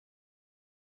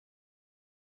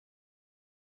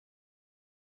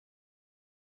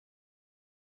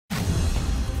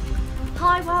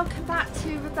Hi, welcome back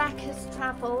to Rebecca's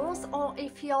Travels, or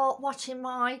if you're watching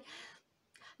my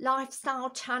lifestyle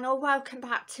channel, welcome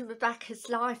back to Rebecca's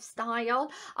Lifestyle.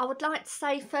 I would like to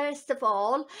say first of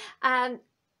all,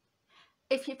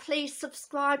 if you please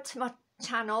subscribe to my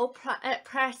channel,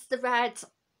 press the red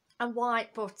and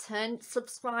white button,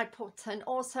 subscribe button.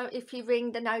 Also, if you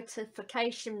ring the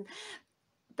notification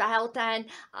bell, then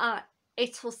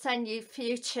it will send you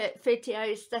future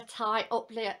videos that I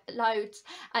upload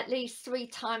at least 3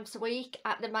 times a week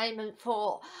at the moment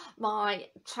for my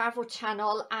travel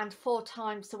channel and 4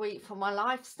 times a week for my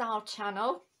lifestyle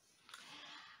channel.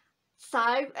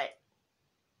 So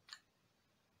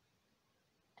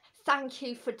thank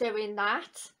you for doing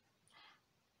that.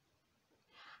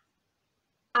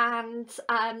 And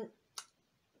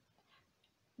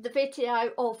the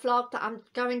video or vlog that I'm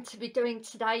going to be doing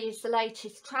today is the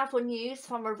latest travel news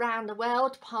from around the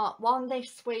world, part 1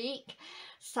 this week.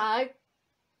 So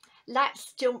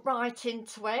let's jump right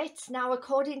into it. Now,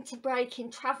 according to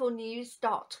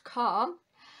breakingtravelnews.com,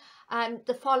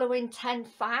 the following 10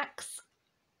 facts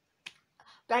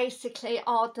basically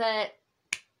are the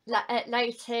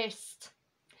latest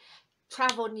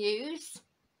travel news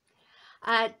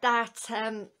that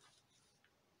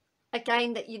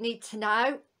again that you need to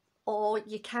know, or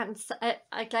you can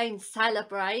again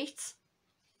celebrate.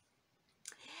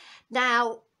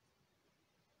 Now,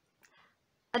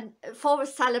 and for a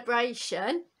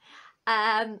celebration,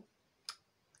 number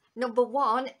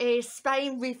 1 is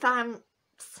Spain revamps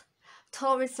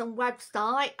tourism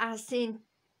website as the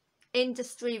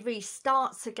industry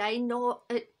restarts again.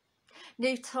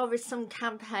 New tourism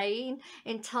campaign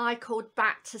entitled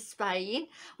Back to Spain,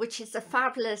 which is a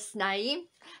fabulous name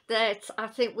that I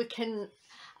think we can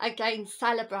again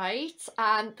celebrate,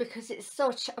 because it's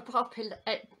such a popular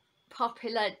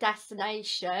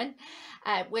destination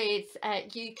with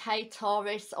UK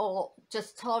tourists, or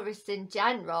just tourists in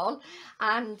general.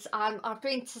 And I've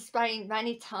been to Spain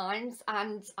many times,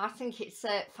 and I think it's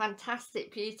a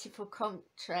fantastic, beautiful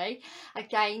country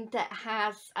again that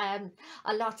has a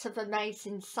lot of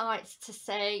amazing sights to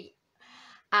see,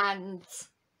 and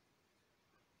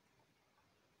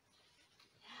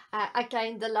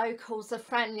again the locals are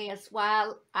friendly as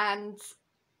well. And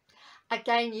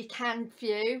again, you can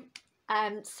view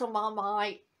some of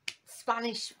my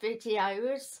Spanish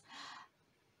videos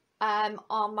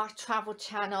on my travel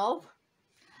channel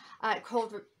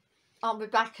called on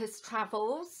Rebecca's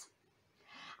Travels,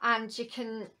 and you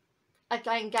can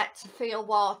again get to feel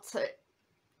what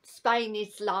Spain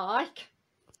is like,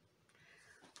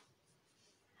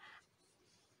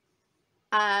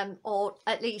 or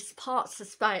at least parts of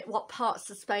Spain, what parts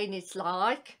of Spain is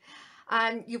like.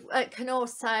 And you can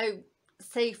also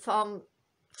see from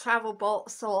travel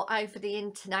books or over the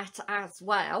internet as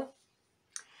well.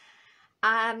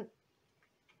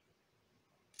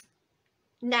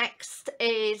 Next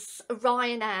is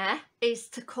Ryanair is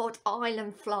to cut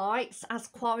island flights as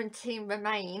quarantine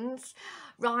remains.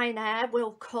 Ryanair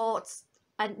will cut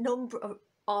a number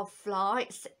of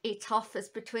flights it offers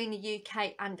between the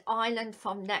UK and Ireland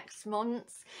from next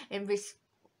month in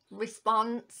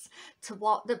response to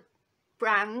what the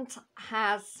brand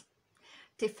has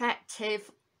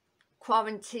defective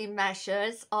quarantine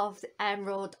measures of the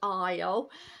Emerald Isle.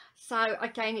 So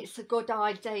again, it's a good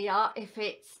idea if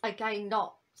it's again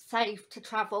not safe to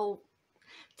travel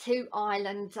to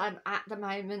Ireland at the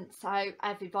moment, so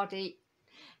everybody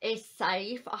is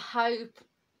safe. I hope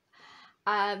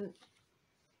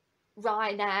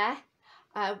Ryanair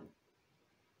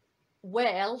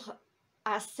will,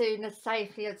 as soon as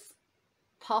safely as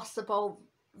possible,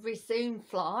 resume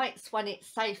flights when it's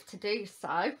safe to do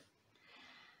so.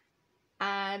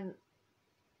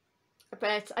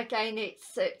 But again,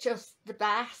 it's just the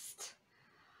best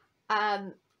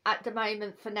at the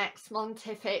moment for next month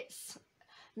if it's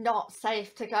not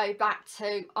safe to go back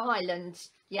to Ireland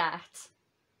yet.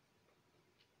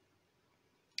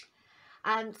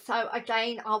 And so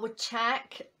again, I would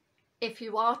check if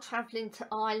you are travelling to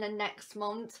Ireland next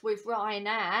month with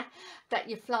Ryanair that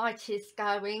your flight is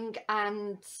going,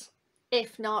 and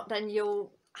if not, then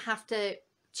you'll have to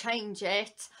change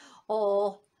it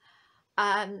or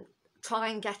try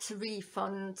and get a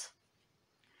refund.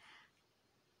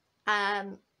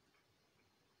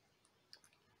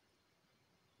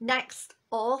 Next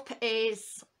up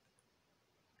is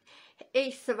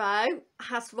Heathrow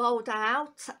has rolled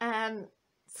out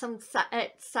some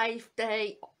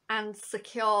safety and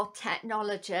secure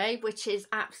technology, which is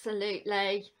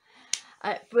absolutely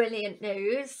brilliant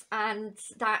news, and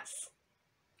that's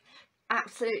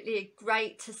absolutely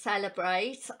great to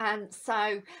celebrate, and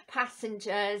so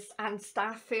passengers and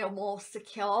staff feel more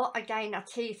secure again at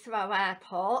Heathrow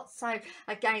Airport. So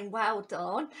again, well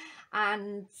done.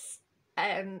 And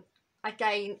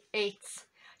again, it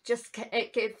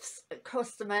gives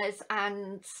customers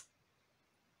and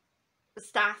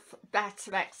staff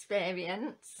better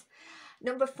experience.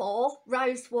 Number 4,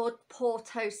 Rosewood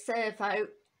Porto Servo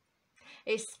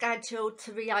is scheduled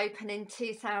to reopen in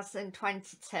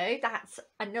 2022. That's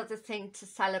another thing to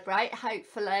celebrate.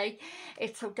 Hopefully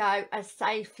it'll go as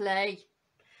safely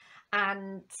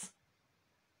and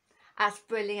as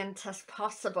brilliant as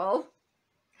possible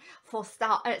for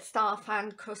staff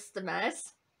and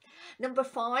customers. Number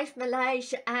 5,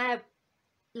 Malaysia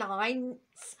Airlines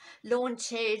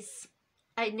launches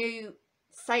a new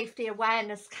safety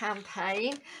awareness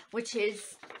campaign, which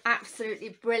is absolutely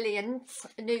brilliant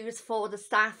news for the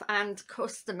staff and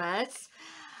customers.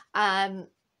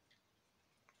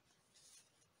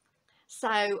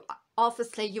 So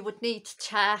obviously you would need to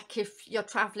check, if you're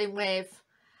travelling with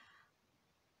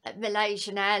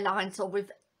Malaysian Airlines or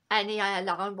with any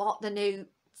airline, what the new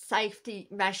safety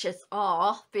measures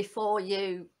are before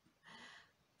you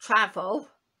travel.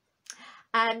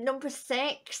 And number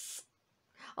 6,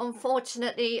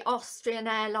 unfortunately, Austrian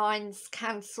Airlines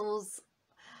cancels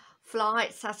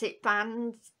flights as it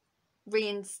bans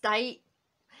reinstated.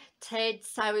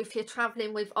 So if you're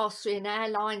travelling with Austrian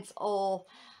Airlines or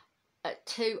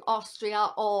to Austria,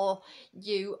 or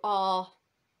you are,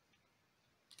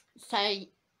 say,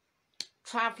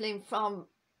 travelling from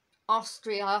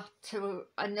Austria to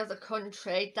another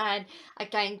country, then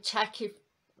again check if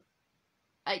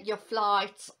your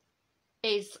flight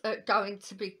is going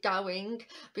to be going,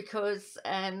 because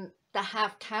they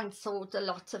have cancelled a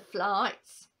lot of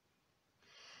flights.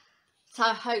 So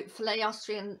hopefully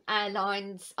Austrian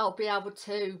Airlines will be able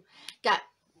to get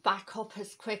back up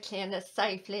as quickly and as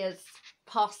safely as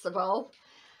possible.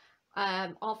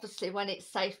 Obviously when it's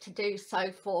safe to do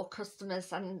so for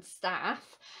customers and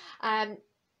staff.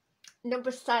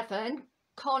 Number 7,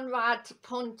 Conrad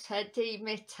Punter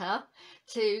Demitter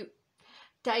to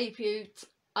debut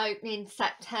opening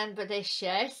September this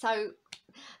year, so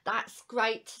that's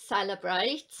great to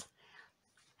celebrate.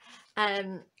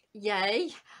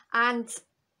 Yay. And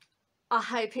I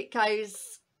hope it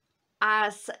goes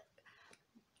as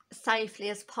safely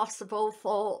as possible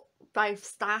for both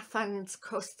staff and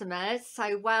customers,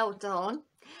 so well done.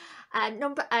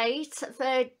 Number 8,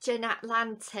 Virgin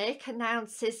Atlantic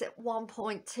announces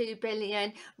 1.2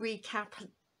 billion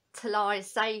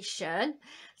recapitalisation.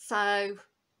 So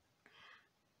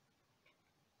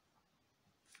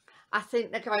I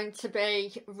think they're going to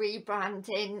be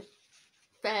rebranding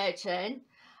Virgin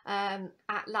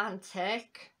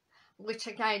Atlantic, which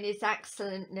again is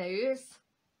excellent news.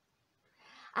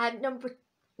 And number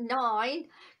 9,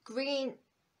 green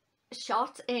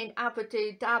shot in Abu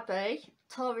Dhabi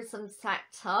tourism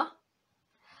sector.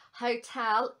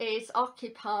 Hotel is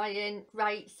occupying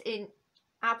rates in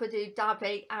Abu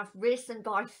Dhabi have risen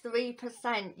by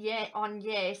 3% year on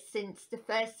year since the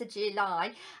 1st of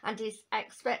July and is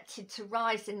expected to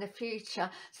rise in the future.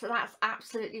 So that's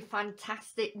absolutely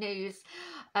fantastic news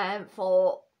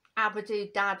for Abu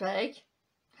Dhabi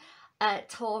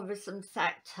tourism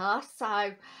sector.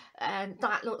 So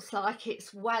that looks like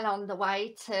it's well on the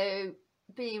way to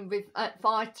being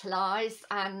revitalised,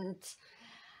 and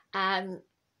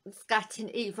it's getting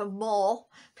even more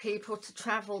people to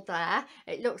travel there.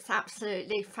 It looks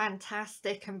absolutely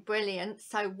fantastic and brilliant,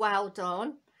 so well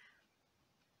done.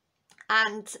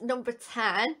 And number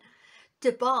 10,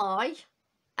 Dubai,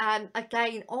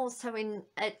 again also in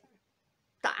the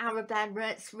Arab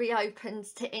Emirates,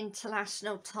 reopens to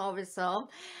international tourism,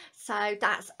 so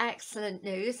that's excellent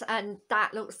news, and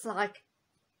that looks like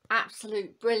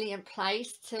absolute brilliant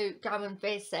place to go and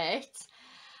visit.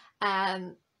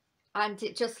 And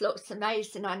it just looks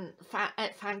amazing and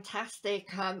fantastic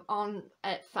on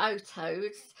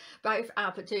photos, both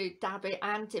Abu Dhabi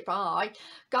and Dubai.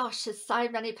 Gosh, there's so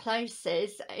many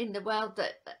places in the world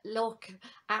that look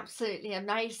absolutely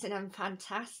amazing and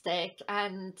fantastic,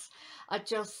 and are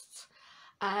just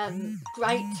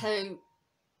great to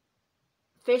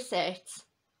visit.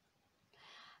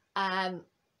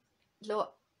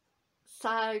 Look,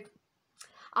 so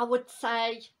I would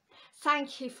say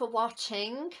thank you for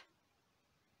watching.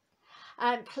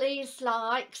 Please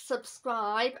like,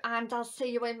 subscribe, and I'll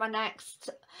see you in my next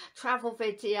travel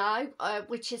video,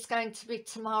 which is going to be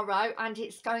tomorrow, and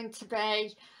it's going to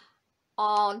be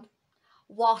on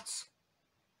what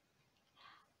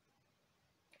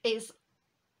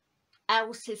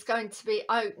else is going to be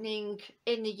opening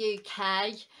in the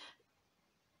UK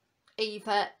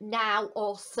either now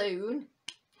or soon,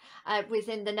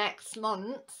 within the next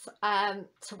month,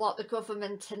 to what the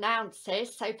government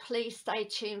announces. So please stay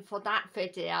tuned for that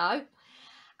video.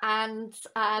 And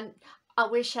I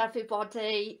wish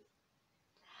everybody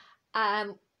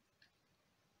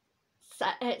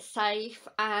safe,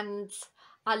 and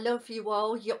I love you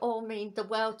all. You all mean the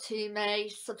world to me,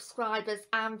 subscribers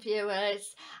and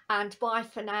viewers, and bye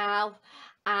for now,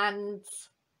 and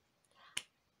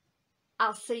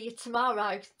I'll see you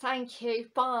tomorrow. Thank you.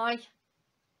 Bye.